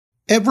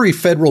Every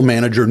federal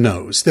manager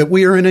knows that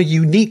we are in a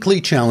uniquely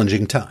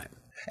challenging time,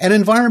 an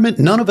environment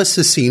none of us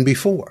has seen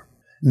before.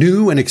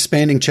 New and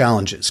expanding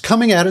challenges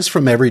coming at us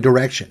from every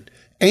direction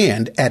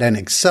and at an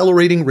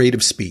accelerating rate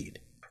of speed,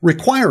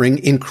 requiring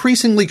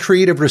increasingly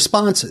creative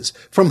responses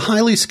from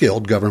highly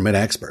skilled government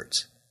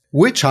experts.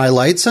 Which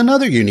highlights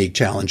another unique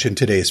challenge in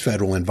today's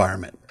federal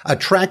environment,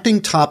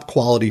 attracting top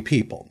quality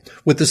people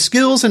with the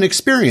skills and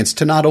experience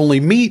to not only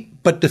meet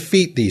but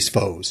defeat these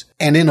foes,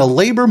 and in a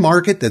labor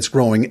market that's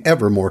growing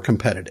ever more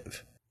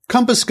competitive.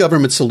 Compass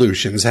Government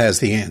Solutions has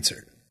the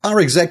answer.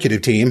 Our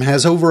executive team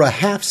has over a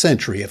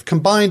half-century of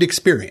combined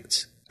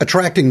experience,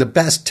 attracting the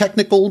best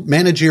technical,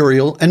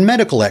 managerial, and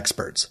medical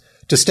experts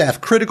to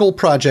staff critical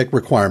project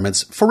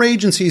requirements for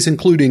agencies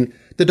including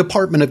the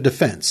Department of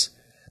Defense,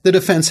 the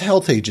Defense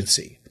Health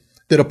Agency,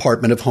 the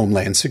Department of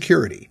Homeland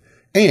Security,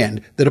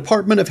 and the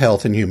Department of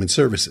Health and Human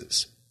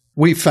Services.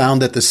 We've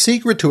found that the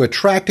secret to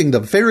attracting the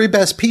very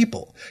best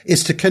people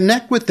is to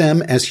connect with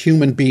them as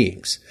human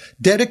beings,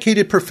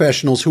 dedicated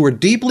professionals who are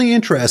deeply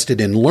interested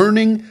in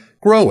learning,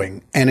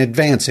 growing, and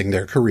advancing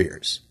their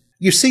careers.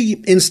 You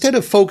see, instead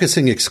of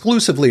focusing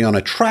exclusively on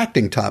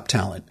attracting top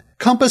talent,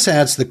 Compass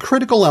adds the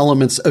critical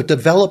elements of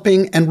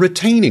developing and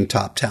retaining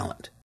top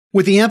talent,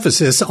 with the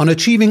emphasis on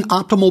achieving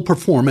optimal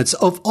performance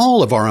of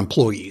all of our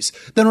employees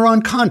that are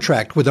on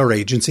contract with our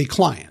agency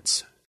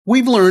clients.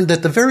 We've learned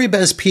that the very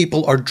best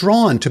people are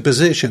drawn to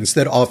positions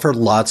that offer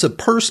lots of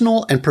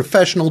personal and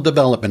professional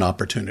development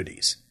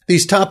opportunities.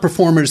 These top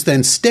performers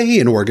then stay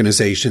in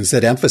organizations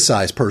that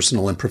emphasize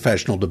personal and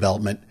professional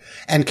development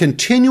and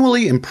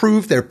continually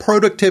improve their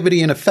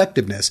productivity and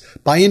effectiveness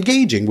by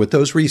engaging with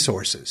those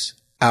resources.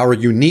 Our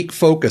unique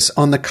focus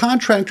on the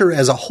contractor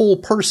as a whole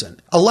person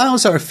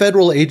allows our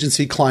federal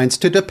agency clients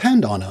to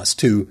depend on us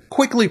to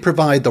quickly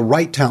provide the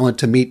right talent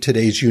to meet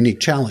today's unique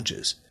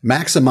challenges,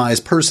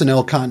 maximize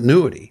personnel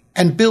continuity,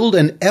 and build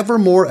an ever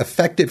more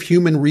effective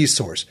human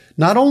resource,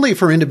 not only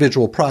for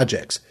individual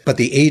projects, but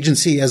the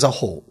agency as a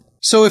whole.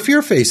 So if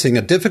you're facing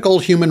a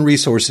difficult human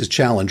resources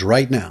challenge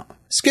right now,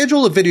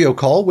 schedule a video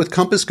call with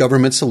Compass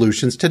Government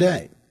Solutions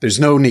today. There's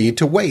no need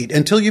to wait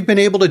until you've been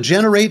able to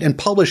generate and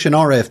publish an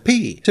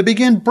RFP to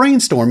begin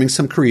brainstorming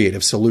some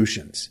creative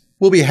solutions.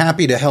 We'll be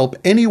happy to help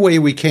any way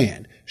we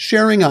can,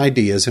 sharing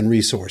ideas and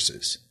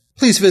resources.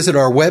 Please visit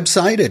our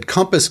website at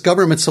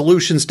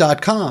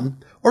compassgovernmentsolutions.com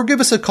or give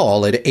us a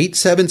call at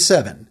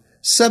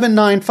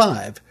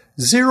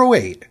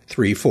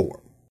 877-795-0834.